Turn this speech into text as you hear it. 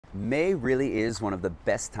May really is one of the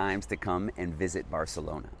best times to come and visit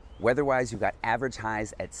Barcelona. Weather-wise, you've got average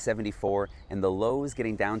highs at 74 and the lows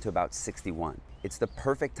getting down to about 61. It's the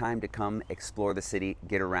perfect time to come explore the city,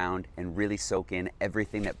 get around, and really soak in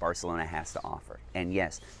everything that Barcelona has to offer. And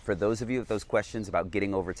yes, for those of you with those questions about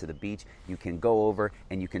getting over to the beach, you can go over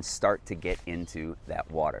and you can start to get into that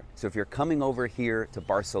water. So if you're coming over here to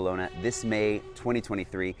Barcelona this May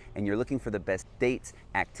 2023 and you're looking for the best dates,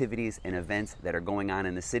 activities, and events that are going on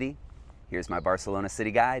in the city, here's my Barcelona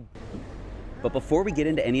City Guide. But before we get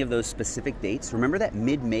into any of those specific dates, remember that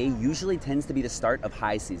mid-May usually tends to be the start of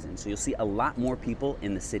high season, so you'll see a lot more people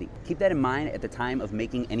in the city. Keep that in mind at the time of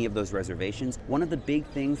making any of those reservations. One of the big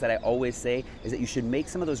things that I always say is that you should make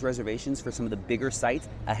some of those reservations for some of the bigger sites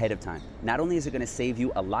ahead of time. Not only is it going to save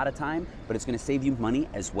you a lot of time, but it's going to save you money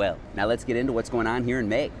as well. Now let's get into what's going on here in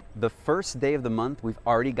May. The first day of the month, we've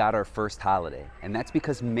already got our first holiday, and that's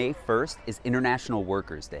because May 1st is International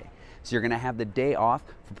Workers' Day. So you're gonna have the day off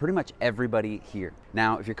for pretty much everybody here.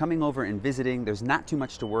 Now, if you're coming over and visiting, there's not too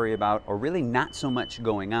much to worry about, or really not so much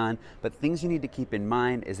going on, but things you need to keep in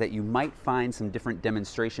mind is that you might find some different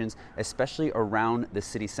demonstrations, especially around the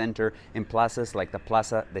city center in plazas like the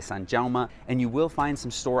Plaza de San Jaume, and you will find some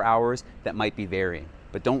store hours that might be varying.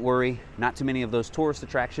 But don't worry, not too many of those tourist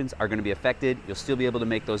attractions are going to be affected. You'll still be able to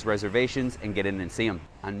make those reservations and get in and see them.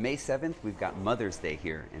 On May 7th, we've got Mother's Day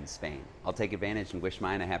here in Spain. I'll take advantage and wish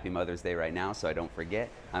mine a happy Mother's Day right now so I don't forget.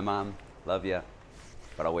 Hi Mom, love ya.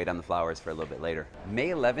 But I'll wait on the flowers for a little bit later. May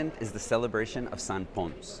 11th is the celebration of Sant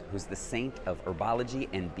Ponç, who's the saint of herbology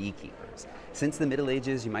and beekeepers. Since the Middle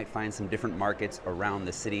Ages, you might find some different markets around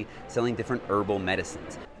the city selling different herbal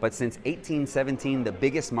medicines. But since 1817, the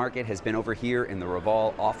biggest market has been over here in the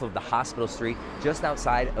Raval off of the Hospital Street, just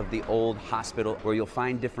outside of the old hospital, where you'll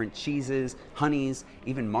find different cheeses, honeys,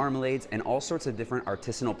 even marmalades, and all sorts of different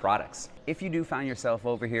artisanal products. If you do find yourself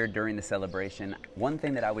over here during the celebration, one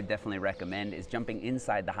thing that I would definitely recommend is jumping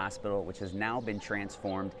inside the hospital, which has now been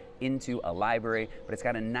transformed into a library, but it's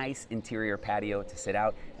got a nice interior patio to sit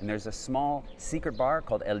out, and there's a small secret bar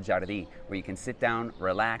called El Jardí, where you can sit down,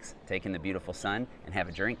 relax, take in the beautiful sun, and have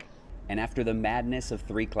a drink. And after the madness of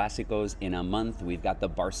 3 Clásicos in a month, we've got the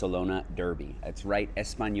Barcelona Derby. That's right,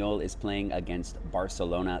 Espanyol is playing against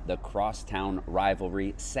Barcelona. The crosstown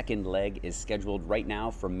rivalry second leg is scheduled right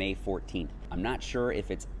now for May 14th. I'm not sure if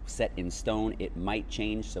it's set in stone. It might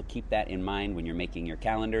change, so keep that in mind when you're making your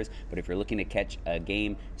calendars. But if you're looking to catch a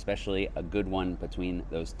game, especially a good one between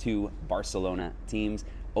those 2 Barcelona teams,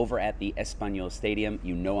 over at the Espanyol Stadium,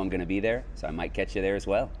 you know I'm gonna be there, so I might catch you there as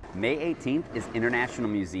well. May 18th is International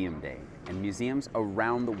Museum Day, and museums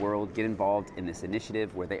around the world get involved in this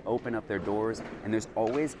initiative where they open up their doors, and there's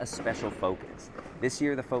always a special focus. This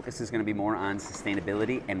year, the focus is gonna be more on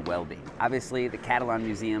sustainability and well-being. Obviously, the Catalan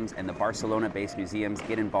museums and the Barcelona-based museums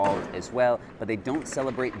get involved as well, but they don't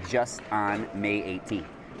celebrate just on May 18th.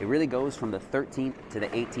 It really goes from the 13th to the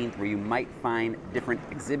 18th, where you might find different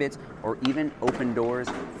exhibits or even open doors,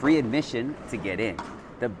 free admission to get in.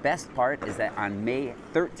 The best part is that on May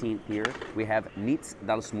 13th here, we have Nits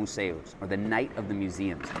dels Museus, or the Night of the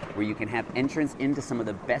Museums, where you can have entrance into some of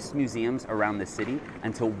the best museums around the city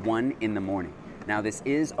until 1 in the morning. Now, this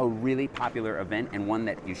is a really popular event and one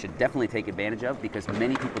that you should definitely take advantage of, because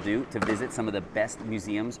many people do, to visit some of the best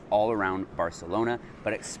museums all around Barcelona,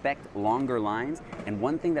 but expect longer lines. And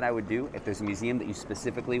one thing that I would do if there's a museum that you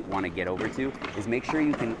specifically want to get over to is make sure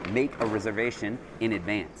you can make a reservation in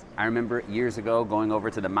advance. I remember years ago going over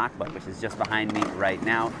to the Macba, which is just behind me right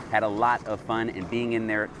now, had a lot of fun, and being in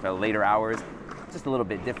there for later hours, just a little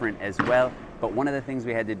bit different as well. But one of the things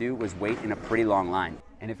we had to do was wait in a pretty long line.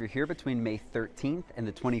 And if you're here between May 13th and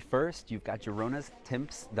the 21st, you've got Girona's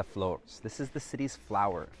Temps de Flors. This is the city's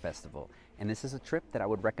flower festival. And this is a trip that I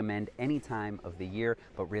would recommend any time of the year,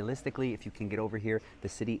 but realistically, if you can get over here, the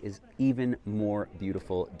city is even more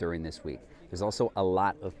beautiful during this week. There's also a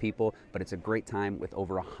lot of people, but it's a great time with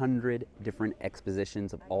over 100 different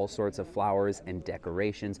expositions of all sorts of flowers and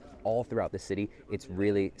decorations all throughout the city. It's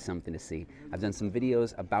really something to see. I've done some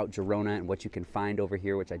videos about Girona and what you can find over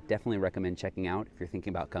here, which I definitely recommend checking out if you're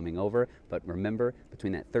thinking about coming over. But remember,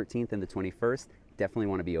 between that 13th and the 21st, definitely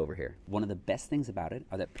want to be over here. One of the best things about it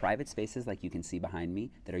are that private spaces like you can see behind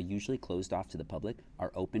me that are usually closed off to the public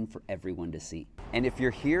are open for everyone to see. And if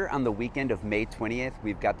you're here on the weekend of May 20th,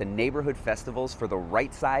 we've got the neighborhood festivals for the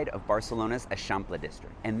right side of Barcelona's Eixample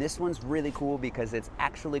district. And this one's really cool because it's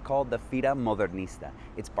actually called the Fira Modernista.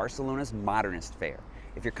 It's Barcelona's modernist fair.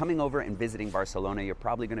 If you're coming over and visiting Barcelona, you're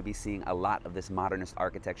probably going to be seeing a lot of this modernist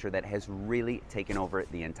architecture that has really taken over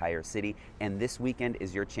the entire city. And this weekend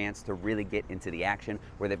is your chance to really get into the the action,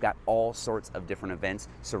 where they've got all sorts of different events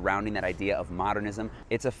surrounding that idea of modernism.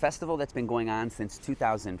 It's a festival that's been going on since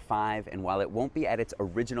 2005, and while it won't be at its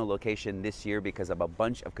original location this year because of a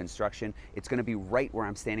bunch of construction, it's going to be right where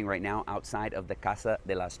I'm standing right now, outside of the Casa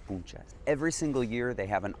de las Punchas. Every single year they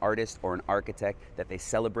have an artist or an architect that they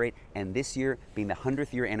celebrate, and this year, being the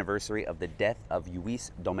 100th year anniversary of the death of Lluís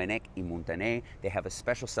Domènech i Muntaner, they have a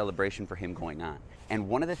special celebration for him going on. And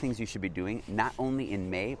one of the things you should be doing, not only in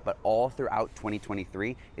May, but all throughout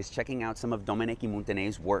 2023, is checking out some of Domènech i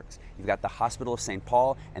Muntaner's works. You've got the Hospital of St.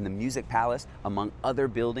 Paul and the Music Palace, among other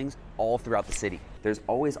buildings, all throughout the city. There's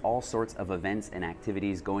always all sorts of events and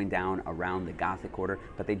activities going down around the Gothic Quarter,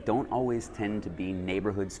 but they don't always tend to be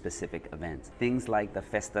neighborhood-specific events. Things like the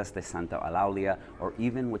Festas de Santa Eulàlia, or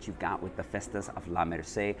even what you've got with the Festas of La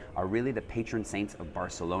Mercè, are really the patron saints of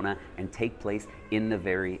Barcelona and take place in the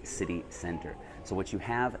very city center. So what you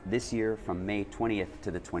have this year from May 20th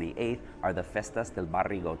to the 28th are the Festas del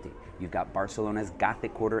Barri Gòtic. You've got Barcelona's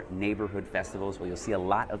Gothic Quarter neighborhood festivals, where you'll see a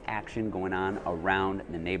lot of action going on around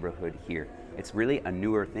the neighborhood here. It's really a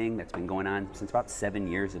newer thing that's been going on since about 7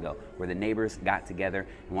 years ago, where the neighbors got together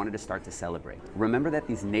and wanted to start to celebrate. Remember that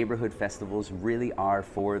these neighborhood festivals really are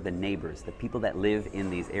for the neighbors, the people that live in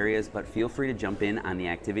these areas, but feel free to jump in on the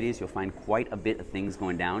activities. You'll find quite a bit of things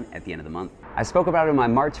going down at the end of the month. I spoke about it in my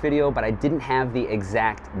March video, but I didn't have the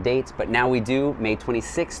exact dates, but now we do. May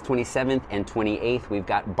 26th, 27th, and 28th, we've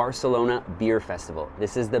got Barcelona Beer Festival.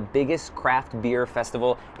 This is the biggest craft beer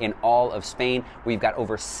festival in all of Spain. We've got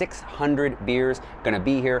over 600 beers gonna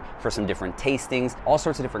be here for some different tastings, all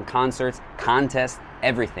sorts of different concerts, contests,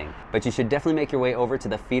 everything. But you should definitely make your way over to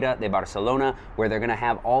the Fira de Barcelona, where they're gonna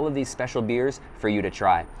have all of these special beers for you to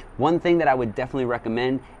try. One thing that I would definitely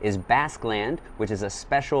recommend is Basque Land, which is a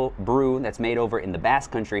special brew that's made over in the Basque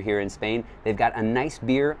Country here in Spain. They've got a nice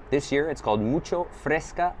beer this year. It's called Mucho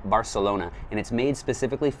Fresca Barcelona, and it's made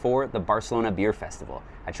specifically for the Barcelona Beer Festival.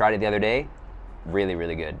 I tried it the other day. Really,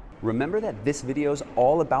 really good. Remember that this video is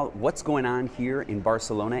all about what's going on here in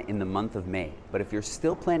Barcelona in the month of May. But if you're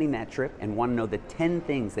still planning that trip and want to know the 10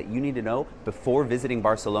 things that you need to know before visiting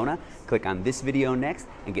Barcelona, click on this video next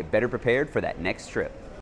and get better prepared for that next trip.